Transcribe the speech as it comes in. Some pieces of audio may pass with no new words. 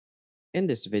In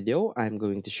this video, I'm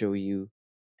going to show you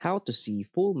how to see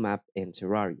full map in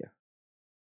Terraria.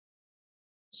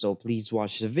 So please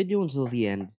watch the video until the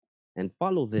end and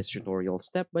follow this tutorial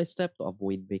step by step to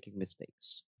avoid making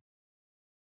mistakes.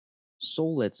 So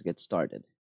let's get started.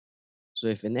 So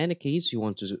if in any case you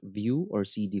want to view or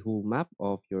see the whole map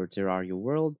of your Terraria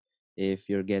world, if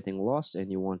you're getting lost and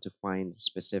you want to find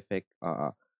specific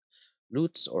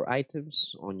routes or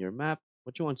items on your map,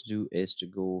 what you want to do is to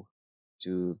go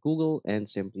to Google and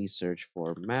simply search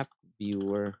for Map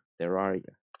Viewer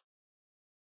Terraria.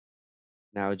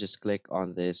 Now just click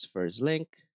on this first link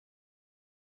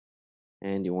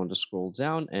and you want to scroll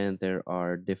down and there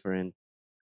are different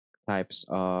types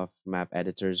of map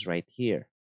editors right here.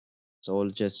 So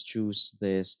I'll just choose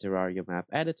this Terraria map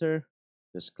editor.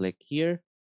 Just click here,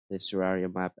 this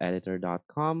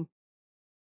terrariamapeditor.com,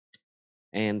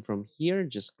 and from here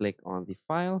just click on the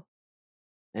file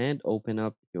and open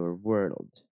up your world.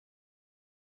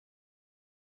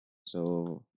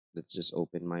 So let's just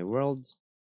open my world.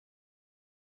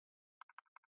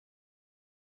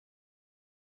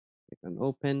 Click on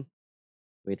open,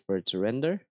 wait for it to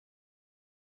render,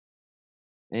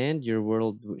 and your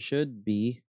world should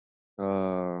be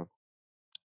uh,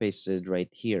 pasted right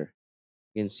here.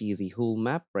 You can see the whole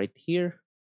map right here.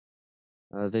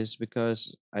 This is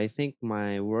because I think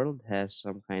my world has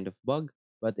some kind of bug,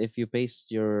 but if you paste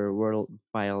your world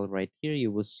file right here,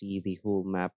 you will see the whole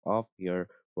map of your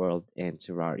world in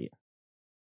Terraria.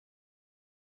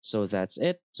 So that's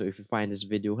it. So if you find this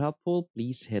video helpful,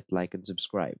 please hit like and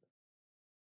subscribe.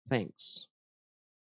 Thanks.